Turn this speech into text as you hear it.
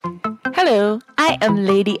Hello, I am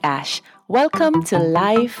Lady Ash. Welcome to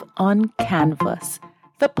Life on Canvas,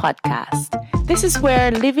 the podcast. This is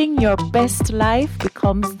where living your best life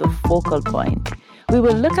becomes the focal point. We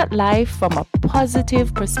will look at life from a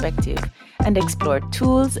positive perspective and explore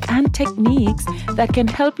tools and techniques that can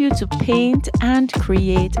help you to paint and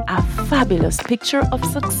create a fabulous picture of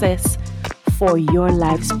success for your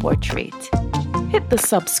life's portrait. Hit the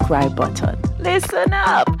subscribe button. Listen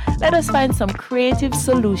up. Let us find some creative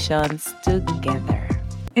solutions together.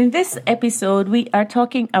 In this episode, we are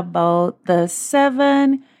talking about the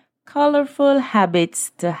 7 colorful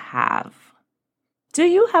habits to have. Do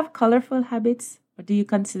you have colorful habits? Or do you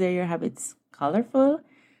consider your habits colorful,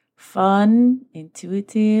 fun,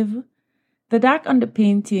 intuitive? The dark on the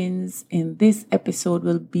paintings in this episode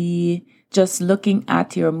will be just looking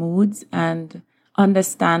at your moods and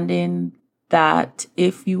understanding that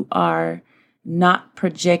if you are not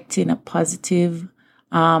projecting a positive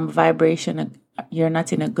vibration, you're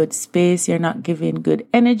not in a good space, you're not giving good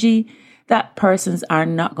energy, that persons are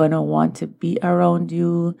not going to want to be around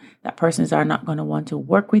you, that persons are not going to want to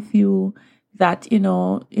work with you, that,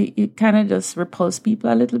 it kind of just repulse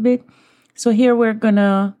people a little bit. So here we're going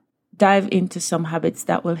to dive into some habits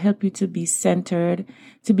that will help you to be centered,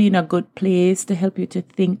 to be in a good place, to help you to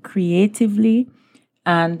think creatively,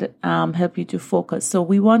 and help you to focus. So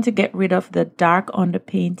we want to get rid of the dark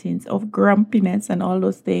underpaintings of grumpiness and all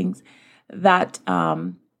those things that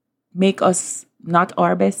make us not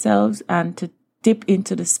our best selves, and to dip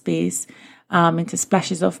into the space, into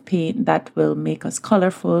splashes of paint that will make us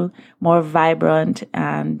colorful, more vibrant,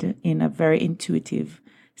 and in a very intuitive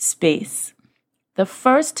space. The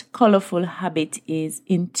first colorful habit is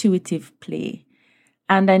intuitive play.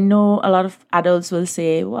 And I know a lot of adults will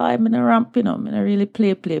say, well, I'm in a ramp, I'm going to really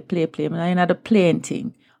play. I'm not the playing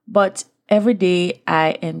thing. But every day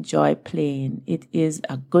I enjoy playing. It is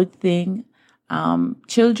a good thing.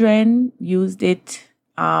 Children used it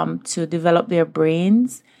to develop their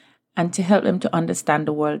brains and to help them to understand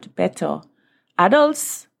the world better.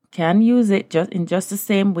 Adults can use it just the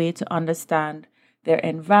same way to understand their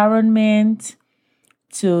environment,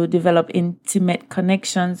 to develop intimate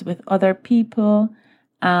connections with other people.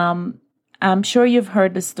 I'm sure you've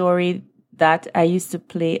heard the story that I used to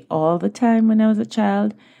play all the time when I was a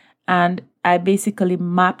child, and I basically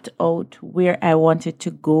mapped out where I wanted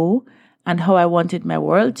to go and how I wanted my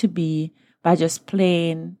world to be by just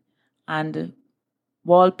playing and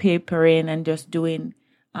wallpapering and just doing,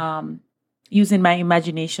 using my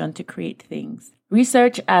imagination to create things.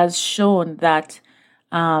 Research has shown that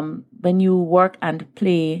when you work and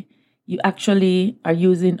play, you actually are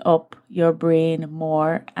using up your brain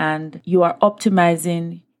more, and you are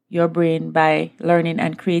optimizing your brain by learning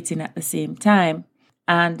and creating at the same time.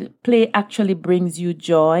 And play actually brings you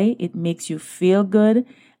joy. It makes you feel good,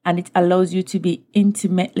 and it allows you to be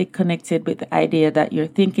intimately connected with the idea that you're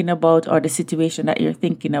thinking about or the situation that you're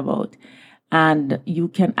thinking about. And you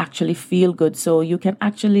can actually feel good. So you can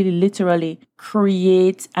actually literally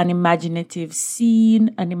create an imaginative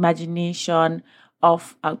scene, an imagination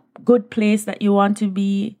of a good place that you want to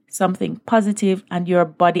be, something positive, and your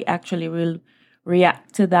body actually will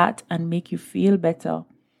react to that and make you feel better.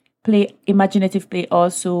 Imaginative play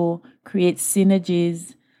also creates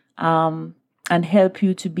synergies and help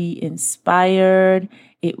you to be inspired.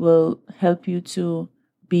 It will help you to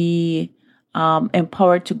be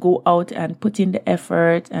empowered to go out and put in the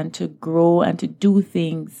effort and to grow and to do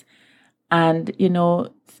things. And,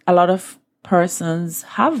 a lot of persons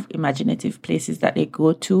have imaginative places that they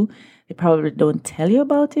go to. They probably don't tell you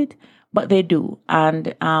about it, but they do.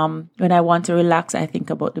 And when I want to relax, I think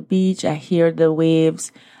about the beach. I hear the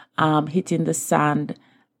waves hitting the sand.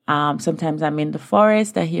 Sometimes I'm in the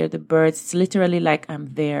forest. I hear the birds. It's literally like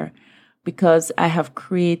I'm there, because I have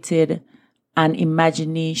created an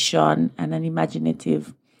imagination and an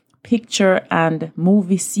imaginative picture and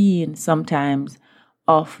movie scene sometimes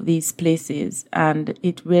of these places, and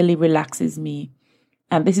it really relaxes me.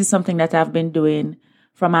 And this is something that I've been doing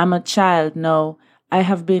from I'm a child now. I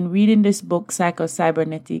have been reading this book,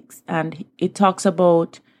 Psycho-Cybernetics, and it talks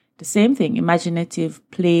about the same thing, imaginative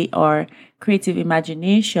play or creative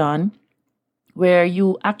imagination, where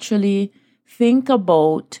you actually think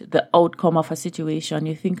about the outcome of a situation.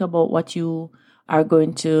 You think about what you are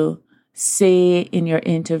going to say in your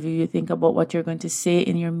interview. You think about what you're going to say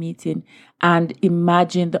in your meeting, and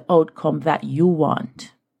imagine the outcome that you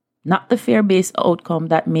want, not the fear-based outcome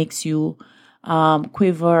that makes you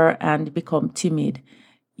quiver and become timid.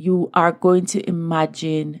 You are going to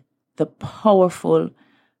imagine the powerful,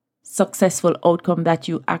 successful outcome that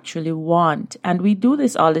you actually want. And we do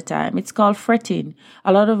this all the time. It's called fretting.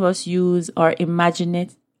 A lot of us use our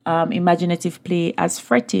imaginative play as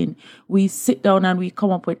fretting. We sit down and we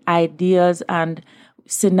come up with ideas and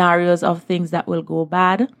scenarios of things that will go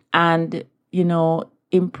bad, and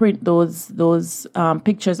imprint those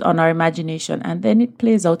pictures on our imagination, and then it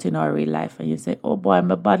plays out in our real life. And you say, "Oh boy,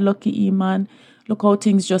 I'm a bad lucky man. Look how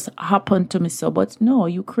things just happened to me." So, but no,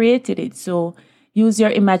 you created it. So use your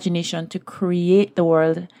imagination to create the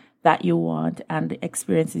world that you want and the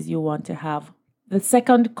experiences you want to have. The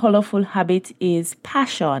second colorful habit is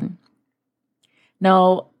passion.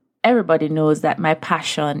 Now, everybody knows that my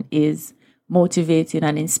passion is motivating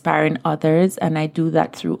and inspiring others, and I do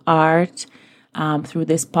that through art, through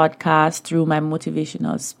this podcast, through my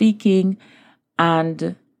motivational speaking,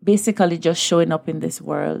 and basically just showing up in this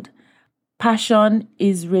world. Passion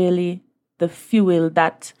is really the fuel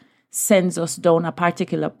that sends us down a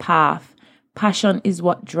particular path. Passion is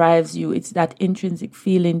what drives you. It's that intrinsic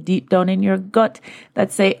feeling deep down in your gut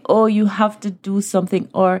that say, "Oh, you have to do something,"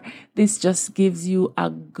 or this just gives you a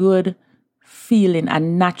good feeling, a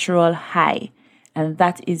natural high. And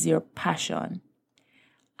that is your passion.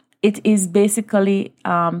 It is basically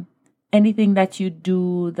anything that you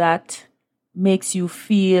do that makes you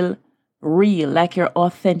feel real, like your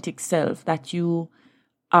authentic self, that you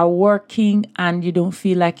are working and you don't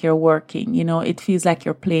feel like you're working. It feels like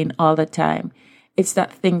you're playing all the time. It's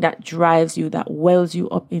that thing that drives you, that wells you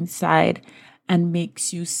up inside and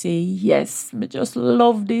makes you say, "Yes, I just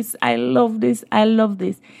love this. I love this. I love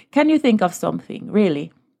this." Can you think of something?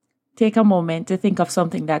 Really, take a moment to think of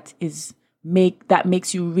something that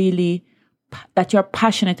makes you really, that you're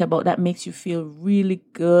passionate about, that makes you feel really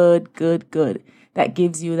good, that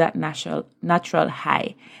gives you that natural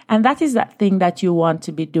high. And that is that thing that you want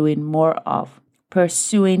to be doing more of,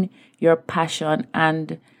 pursuing your passion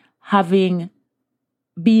and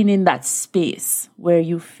being in that space where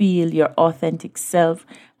you feel your authentic self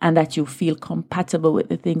and that you feel compatible with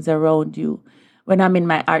the things around you. When I'm in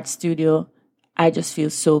my art studio, I just feel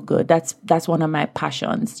so good. That's one of my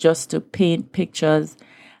passions, just to paint pictures.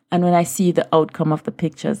 And when I see the outcome of the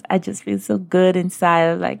pictures, I just feel so good inside.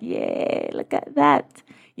 I'm like, "Yay, look at that."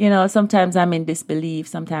 Sometimes I'm in disbelief.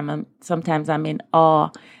 Sometimes I'm in awe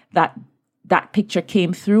that picture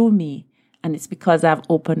came through me. And it's because I've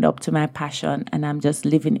opened up to my passion and I'm just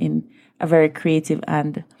living in a very creative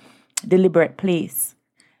and deliberate place.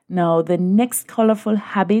 Now, the next colorful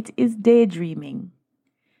habit is daydreaming.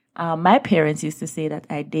 My parents used to say that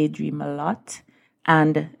I daydream a lot,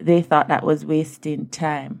 and they thought that was wasting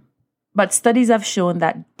time. But studies have shown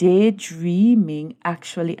that daydreaming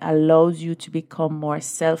actually allows you to become more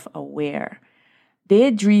self-aware.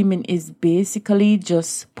 Daydreaming is basically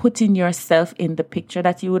just putting yourself in the picture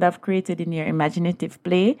that you would have created in your imaginative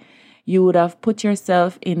play. You would have put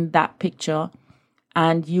yourself in that picture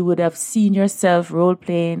and you would have seen yourself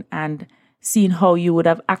role-playing and seen how you would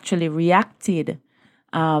have actually reacted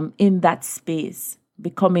in that space,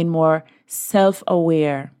 becoming more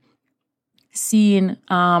self-aware, seeing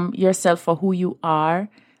yourself for who you are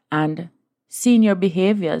and seeing your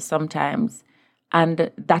behaviors sometimes.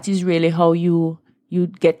 And that is really how you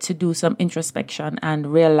get to do some introspection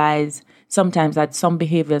and realize sometimes that some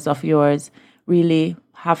behaviors of yours really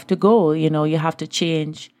have to go. You have to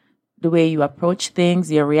change the way you approach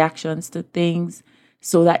things, your reactions to things,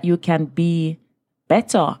 so that you can be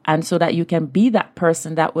better and so that you can be that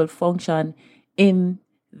person that will function in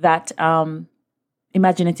that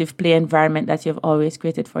imaginative play environment that you've always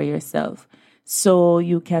created for yourself. So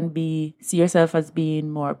you can see yourself as being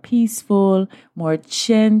more peaceful, more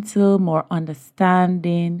gentle, more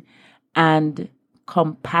understanding, and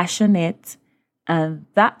compassionate. And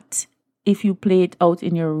that, if you play it out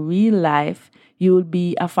in your real life, you will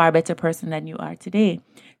be a far better person than you are today.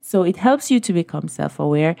 So it helps you to become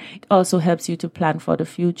self-aware. It also helps you to plan for the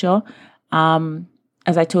future.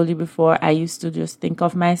 As I told you before, I used to just think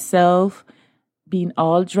of myself being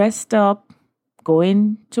all dressed up,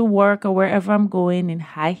 going to work or wherever I'm going in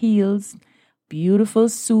high heels, beautiful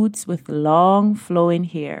suits with long flowing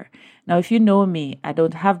hair. Now, if you know me, I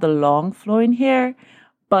don't have the long flowing hair,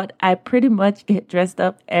 but I pretty much get dressed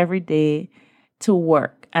up every day to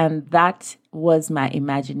work. And that was my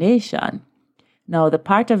imagination. Now, the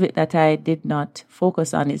part of it that I did not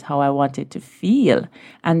focus on is how I wanted to feel.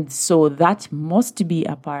 And so that must be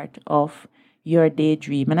a part of your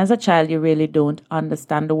daydream. And as a child, you really don't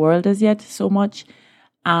understand the world as yet so much.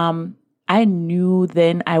 I knew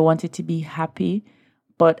then I wanted to be happy,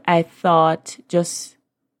 but I thought just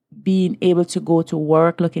being able to go to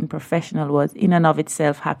work looking professional was in and of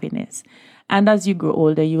itself happiness. And as you grow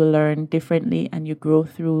older, you will learn differently and you grow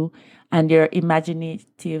through, and your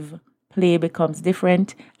imaginative play becomes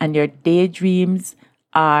different and your daydreams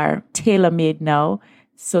are tailor-made now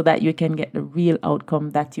so that you can get the real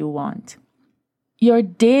outcome that you want. Your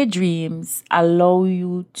daydreams allow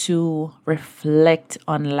you to reflect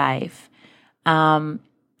on life.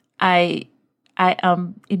 I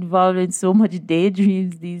am involved in so much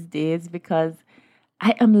daydreams these days because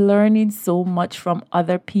I am learning so much from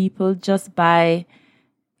other people just by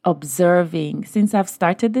observing. Since I've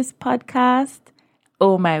started this podcast,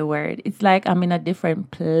 oh my word, it's like I'm in a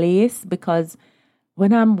different place because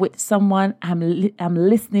when I'm with someone, I'm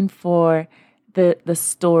listening for the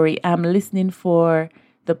story. I'm listening for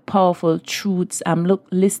the powerful truths. I'm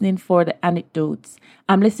listening for the anecdotes.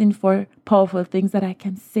 I'm listening for powerful things that I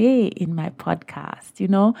can say in my podcast,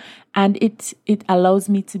 and it allows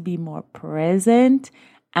me to be more present.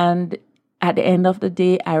 And at the end of the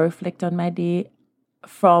day, I reflect on my day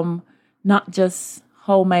from not just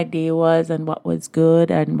how my day was and what was good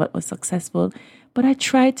and what was successful, but I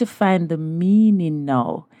try to find the meaning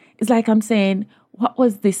now. It's like I'm saying, what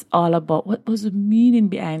was this all about? What was the meaning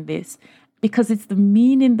behind this? Because it's the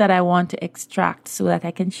meaning that I want to extract so that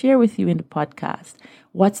I can share with you in the podcast.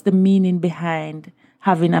 What's the meaning behind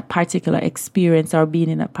having a particular experience or being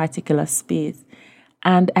in a particular space?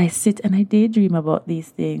 And I sit and I daydream about these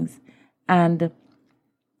things. And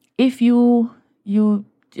if you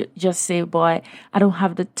just say, boy, I don't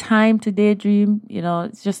have the time to daydream,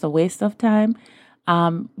 it's just a waste of time.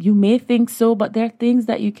 You may think so, but there are things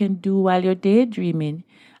that you can do while you're daydreaming.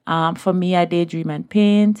 For me, I daydream and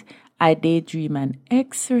paint. I daydream and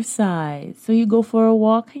exercise. So you go for a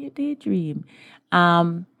walk and you daydream.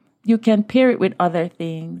 You can pair it with other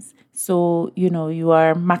things. So, you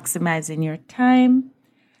are maximizing your time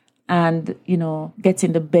and,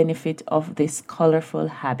 getting the benefit of this colorful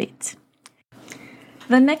habit.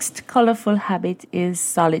 The next colorful habit is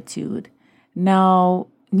solitude. Now,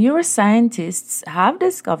 neuroscientists have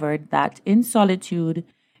discovered that in solitude,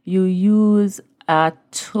 you use a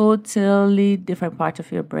totally different part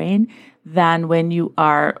of your brain than when you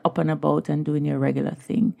are up and about and doing your regular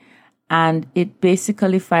thing. And it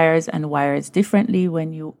basically fires and wires differently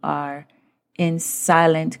when you are in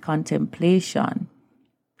silent contemplation.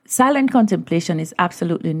 Silent contemplation is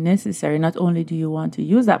absolutely necessary. Not only do you want to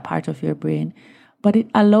use that part of your brain, but it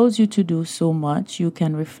allows you to do so much. You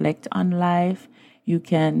can reflect on life, you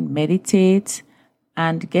can meditate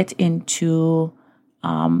and get into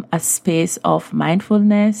a space of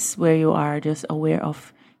mindfulness where you are just aware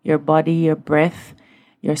of your body, your breath,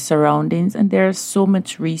 your surroundings. And there's so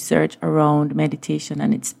much research around meditation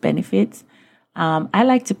and its benefits. I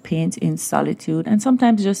like to paint in solitude and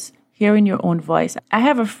sometimes just hearing your own voice. I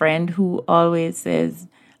have a friend who always says,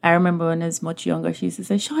 I remember when I was much younger, she used to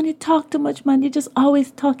say, Sean, you talk too much, man. You're just always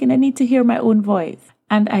talking. I need to hear my own voice.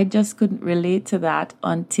 And I just couldn't relate to that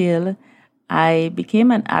until I became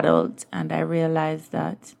an adult and I realized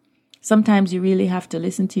that sometimes you really have to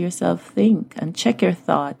listen to yourself think and check your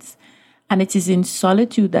thoughts. And it is in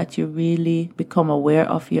solitude that you really become aware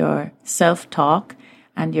of your self-talk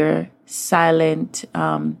and your silent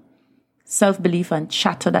self-belief and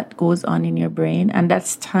chatter that goes on in your brain. And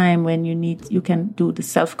that's time when you can do the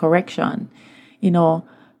self-correction.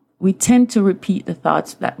 We tend to repeat the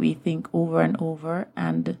thoughts that we think over and over,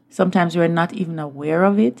 and sometimes we're not even aware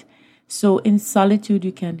of it. So in solitude,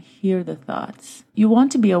 you can hear the thoughts. You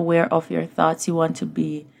want to be aware of your thoughts. You want to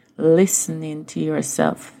be listening to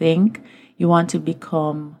yourself think. You want to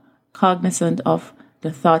become cognizant of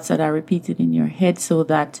the thoughts that are repeated in your head so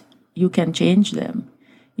that you can change them.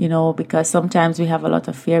 Because sometimes we have a lot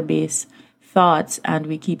of fear-based thoughts and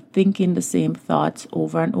we keep thinking the same thoughts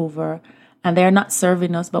over and over. And they're not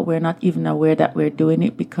serving us, but we're not even aware that we're doing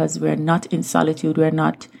it because we're not in solitude. We're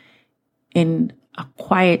not in a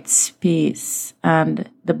quiet space. And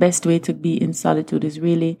the best way to be in solitude is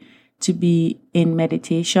really to be in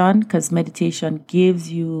meditation, because meditation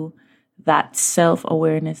gives you that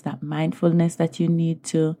self-awareness, that mindfulness that you need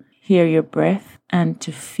to hear your breath and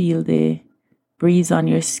to feel the breeze on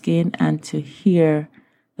your skin and to hear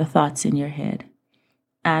the thoughts in your head.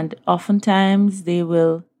 And oftentimes they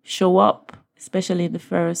will show up, especially in the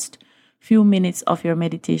first few minutes of your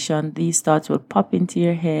meditation. These thoughts will pop into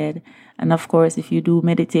your head. And of course, if you do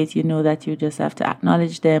meditate, you know that you just have to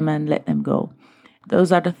acknowledge them and let them go.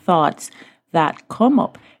 Those are the thoughts that come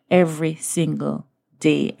up every single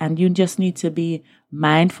day. And you just need to be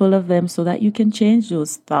mindful of them so that you can change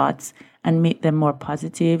those thoughts and make them more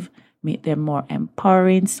positive, make them more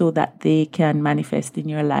empowering so that they can manifest in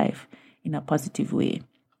your life in a positive way.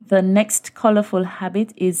 The next colorful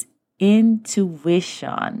habit is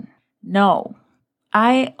intuition. Now,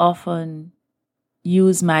 I often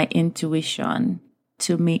use my intuition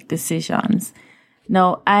to make decisions.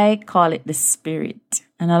 Now, I call it the spirit.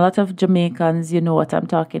 And a lot of Jamaicans, you know what I'm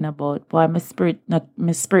talking about. Boy, my spirit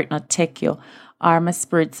not take you. Or my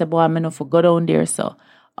spirit said, boy, I'm enough for go down there, so.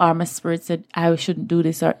 Or my spirit said, I shouldn't do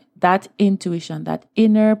this. Or that intuition, that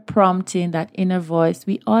inner prompting, that inner voice,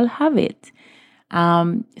 we all have it.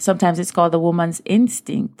 Sometimes it's called the woman's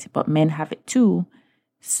instinct, but men have it too.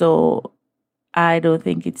 So I don't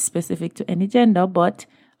think it's specific to any gender, but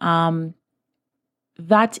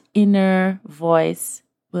that inner voice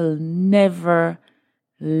will never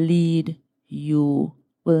lead you,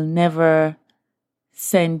 will never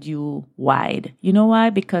send you wide. You know why?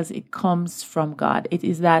 Because it comes from God. It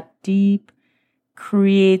is that deep,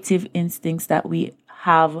 creative instincts that we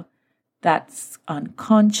have that's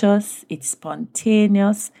unconscious, it's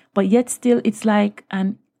spontaneous, but yet still it's like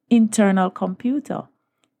an internal computer.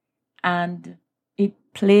 And it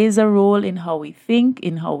plays a role in how we think,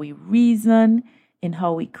 in how we reason, in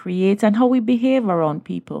how we create, and how we behave around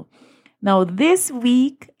people. Now, this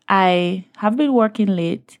week, I have been working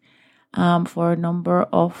late for a number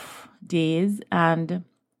of days. And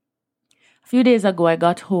a few days ago, I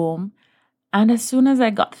got home. And as soon as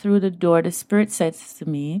I got through the door, the Spirit says to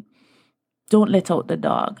me, don't let out the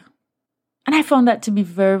dog. And I found that to be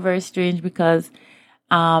very, very strange because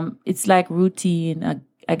it's like routine.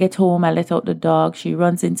 I get home, I let out the dog. She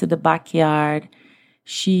runs into the backyard.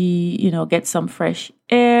 She, gets some fresh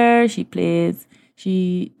air. She plays.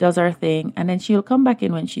 She does her thing. And then she'll come back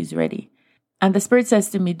in when she's ready. And the Spirit says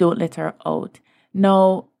to me, don't let her out.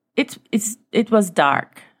 Now, it was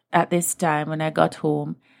dark at this time when I got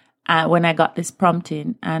home. When I got this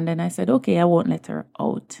prompting. And then I said, okay, I won't let her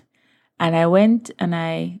out. And I went and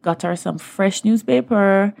I got her some fresh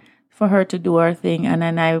newspaper for her to do her thing. And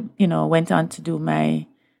then I, went on to do my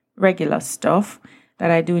regular stuff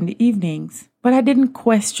that I do in the evenings. But I didn't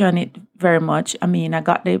question it very much. I mean, I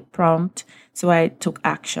got the prompt, so I took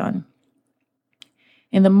action.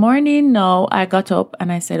 In the morning now, I got up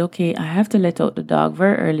and I said, okay, I have to let out the dog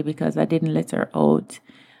very early because I didn't let her out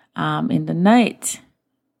in the night.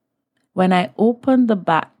 When I opened the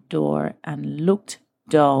back door and looked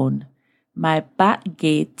down, my back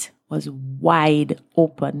gate was wide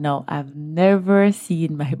open. Now, I've never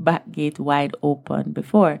seen my back gate wide open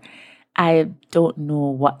before. I don't know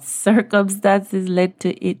what circumstances led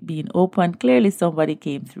to it being open. Clearly, somebody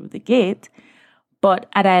came through the gate. But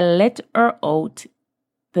had I let her out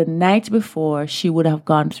the night before, she would have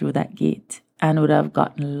gone through that gate and would have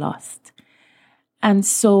gotten lost. And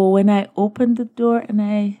so when I opened the door and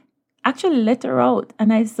I actually let her out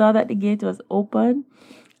and I saw that the gate was open,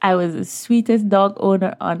 I was the sweetest dog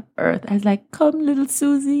owner on earth. I was like, come, little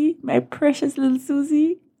Susie, my precious little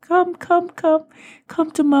Susie. Come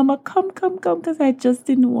to mama, come, because I just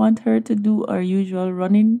didn't want her to do our usual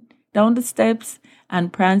running down the steps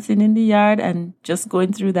and prancing in the yard and just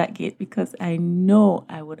going through that gate because I know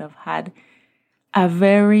I would have had a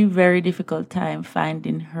very, very difficult time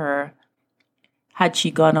finding her had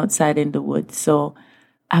she gone outside in the woods. So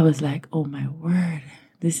I was like, oh my word,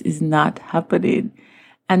 this is not happening.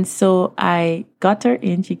 And so I got her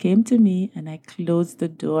in, she came to me and I closed the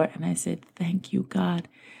door and I said, thank you, God.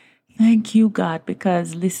 Thank you, God,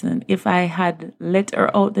 because listen, if I had let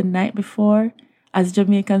her out the night before, as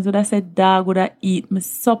Jamaicans would have said, dog would have eaten my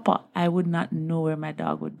supper. I would not know where my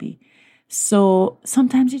dog would be. So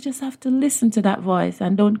sometimes you just have to listen to that voice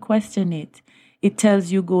and don't question it. It tells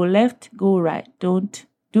you go left, go right. Don't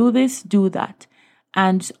do this, do that.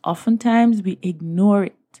 And oftentimes we ignore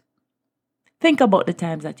it. Think about the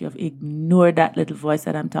times that you have ignored that little voice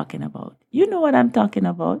that I'm talking about. You know what I'm talking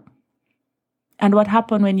about. And what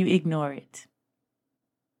happened when you ignore it?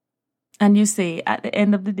 And you say, at the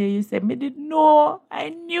end of the day, you say, I didn't know. I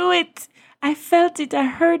knew it. I felt it. I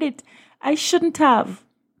heard it. I shouldn't have.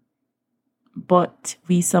 But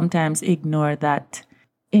we sometimes ignore that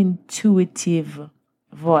intuitive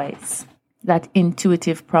voice, that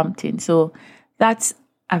intuitive prompting. So that's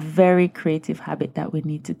a very creative habit that we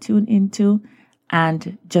need to tune into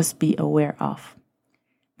and just be aware of.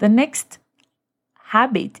 The next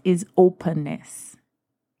habit is openness.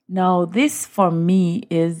 Now, this for me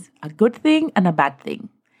is a good thing and a bad thing.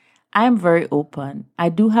 I am very open. I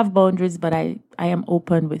do have boundaries, but I am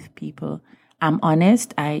open with people. I'm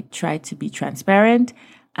honest. I try to be transparent.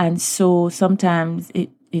 And so sometimes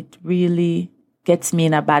it really gets me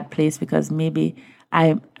in a bad place because maybe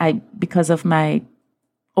because of my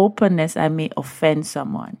openness, I may offend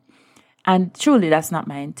someone. And truly, that's not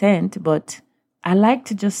my intent, but I like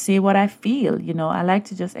to just say what I feel, I like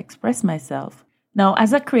to just express myself. Now,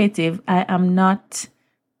 as a creative, I am not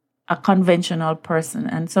a conventional person.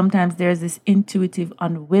 And sometimes there's this intuitive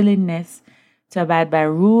unwillingness to abide by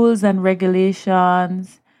rules and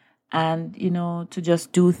regulations, and, to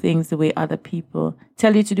just do things the way other people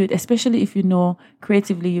tell you to do it, especially if you know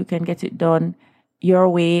creatively you can get it done your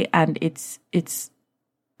way and it's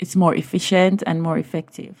more efficient and more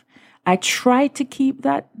effective. I try to keep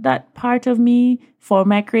that part of me for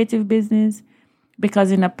my creative business,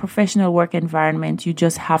 because in a professional work environment, you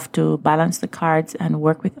just have to balance the cards and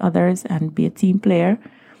work with others and be a team player.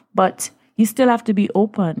 But you still have to be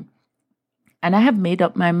open. And I have made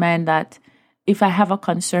up my mind that if I have a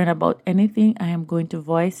concern about anything, I am going to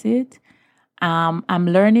voice it. I'm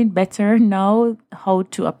learning better now how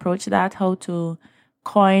to approach that, how to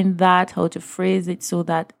coin that, how to phrase it so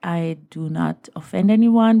that I do not offend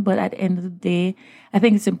anyone. But at the end of the day, I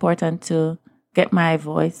think it's important to get my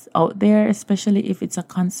voice out there, especially if it's a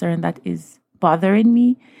concern that is bothering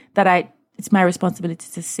me, it's my responsibility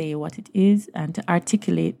to say what it is and to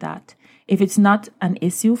articulate that. If it's not an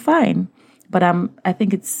issue, fine. But I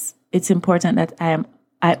think it's important that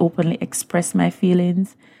I openly express my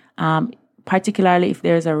feelings, particularly if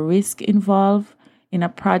there's a risk involved in a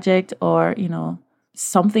project or,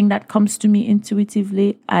 something that comes to me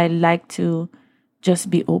intuitively. I like to just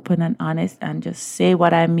be open and honest and just say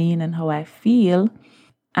what I mean and how I feel.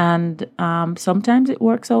 And sometimes it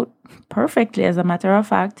works out perfectly. As a matter of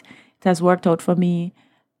fact, it has worked out for me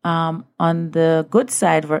on the good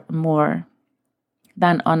side more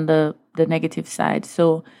than on the negative side.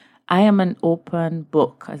 So I am an open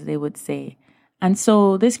book, as they would say. And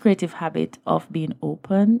so this creative habit of being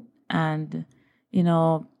open and,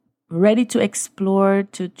 ready to explore,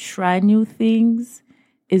 to try new things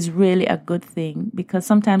is really a good thing, because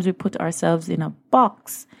sometimes we put ourselves in a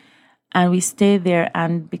box and we stay there,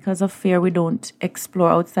 and because of fear, we don't explore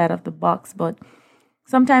outside of the box. But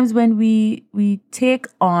sometimes when we take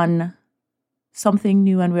on something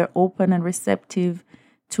new and we're open and receptive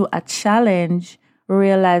to a challenge, we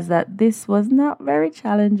realize that this was not very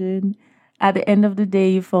challenging. At the end of the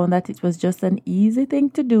day, you found that it was just an easy thing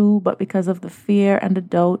to do, but because of the fear and the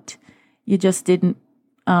doubt, you just didn't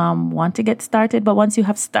want to get started. But once you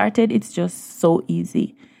have started, it's just so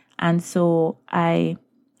easy. And so I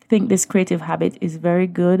think this creative habit is very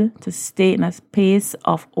good to stay in a space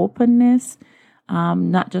of openness,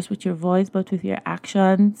 not just with your voice, but with your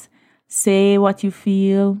actions. Say what you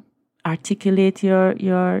feel, articulate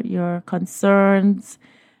your concerns,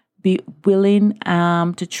 be willing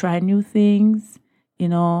to try new things,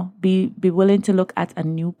 be willing to look at a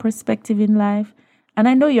new perspective in life. And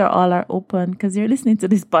I know you're all are open because you're listening to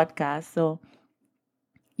this podcast. So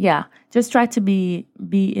yeah, just try to be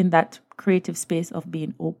in that creative space of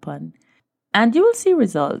being open, and you will see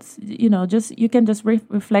results. You can just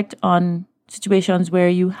reflect on situations where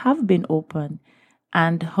you have been open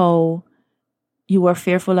and how you were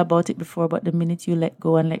fearful about it before, but the minute you let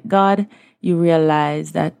go and let God, you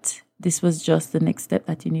realize that this was just the next step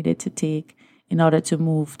that you needed to take in order to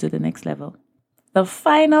move to the next level. The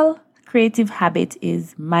final creative habit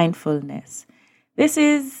is mindfulness. This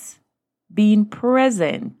is being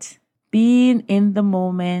present, being in the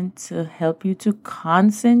moment to help you to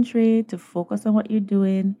concentrate, to focus on what you're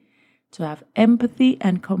doing, to have empathy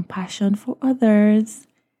and compassion for others,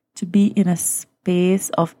 to be in a space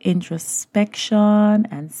of introspection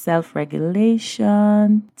and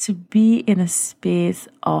self-regulation, to be in a space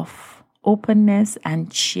of openness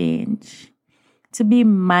and change, to be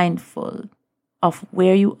mindful of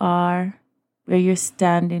where you are, where you're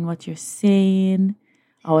standing, what you're saying,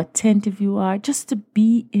 how attentive you are, just to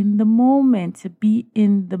be in the moment, to be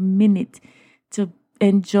in the minute, to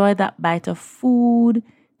enjoy that bite of food,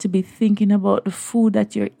 to be thinking about the food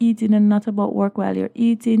that you're eating and not about work while you're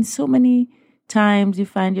eating. So many times you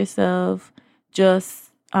find yourself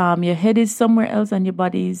just, your head is somewhere else and your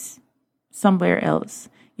body's somewhere else,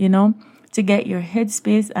 to get your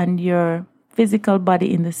headspace and your physical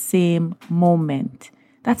body in the same moment.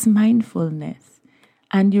 That's mindfulness.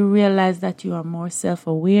 And you realize that you are more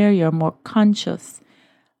self-aware, you're more conscious.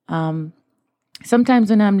 Sometimes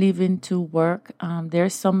when I'm leaving to work,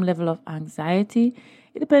 there's some level of anxiety.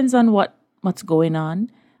 It depends on what's going on.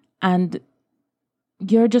 And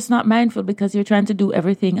you're just not mindful because you're trying to do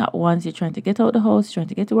everything at once. You're trying to get out the house, you're trying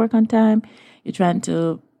to get to work on time. You're trying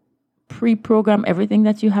to pre-program everything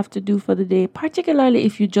that you have to do for the day, particularly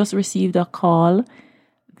if you just received a call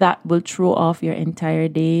that will throw off your entire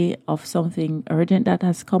day of something urgent that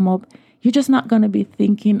has come up. You're just not going to be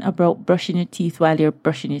thinking about brushing your teeth while you're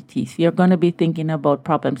brushing your teeth. You're going to be thinking about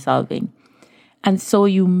problem solving. And so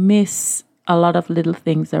you miss a lot of little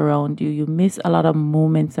things around you. You miss a lot of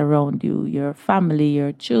moments around you, your family,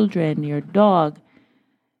 your children, your dog.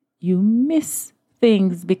 You miss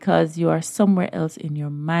things because you are somewhere else in your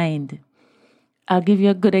mind. I'll give you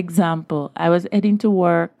a good example. I was heading to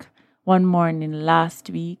work one morning last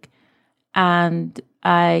week, and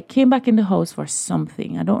I came back in the house for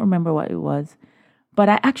something. I don't remember what it was, but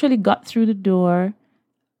I actually got through the door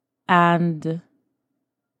and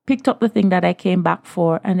picked up the thing that I came back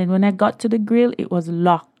for. And then when I got to the grill, it was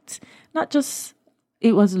locked. Not just,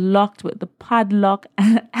 it was locked with the padlock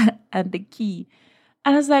and the key.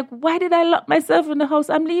 And I was like, why did I lock myself in the house?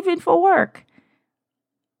 I'm leaving for work.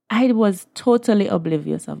 I was totally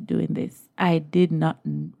oblivious of doing this. I did not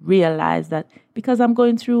realize that because I'm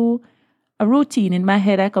going through a routine in my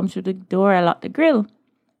head, I come through the door, I lock the grill.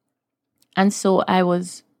 And so I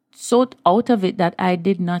was so out of it that I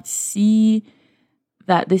did not see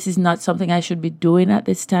that this is not something I should be doing at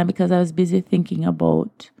this time, because I was busy thinking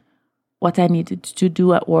about what I needed to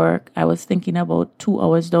do at work. I was thinking about 2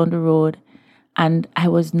 hours down the road, and I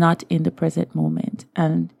was not in the present moment.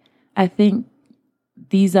 And I think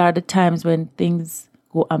these are the times when things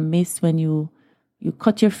go amiss, when you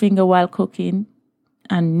cut your finger while cooking,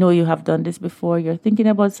 and know you have done this before. You're thinking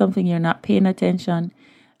about something, you're not paying attention,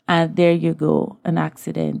 and there you go, an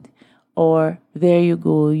accident. Or there you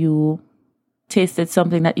go, you tasted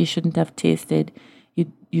something that you shouldn't have tasted.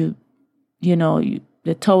 The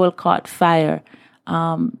towel caught fire.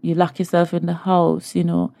 You lock yourself in the house,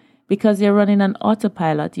 because you're running on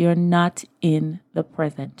autopilot. You're not in the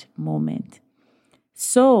present moment.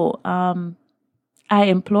 So I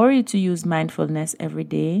implore you to use mindfulness every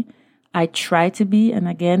day. I try to be, and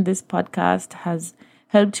again, this podcast has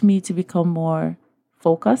helped me to become more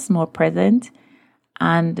focused, more present,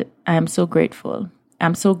 and I'm so grateful.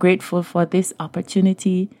 I'm so grateful for this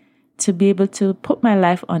opportunity to be able to put my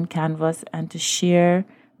life on canvas and to share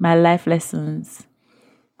my life lessons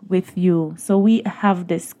with you. So we have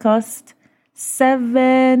discussed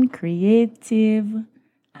 7 creative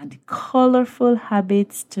and colorful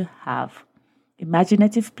habits to have: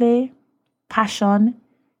 imaginative play, passion,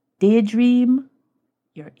 daydream,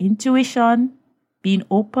 your intuition, being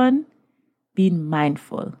open, being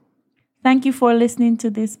mindful. Thank you for listening to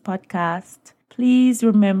this podcast. Please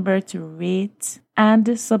remember to rate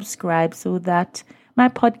and subscribe so that my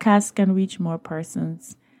podcast can reach more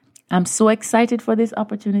persons. I'm so excited for this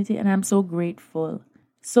opportunity and I'm so grateful.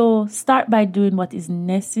 So start by doing what is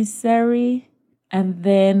necessary and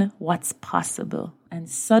then what's possible. And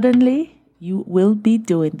suddenly you will be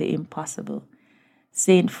doing the impossible.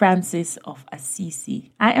 Saint Francis of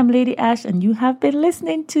Assisi. I am Lady Ash and you have been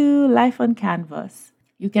listening to Life on Canvas.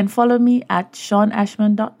 You can follow me at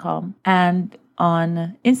SeanAshman.com and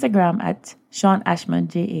on Instagram at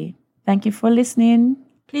SeanAshmanJA. Thank you for listening.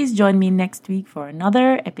 Please join me next week for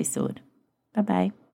another episode. Bye-bye.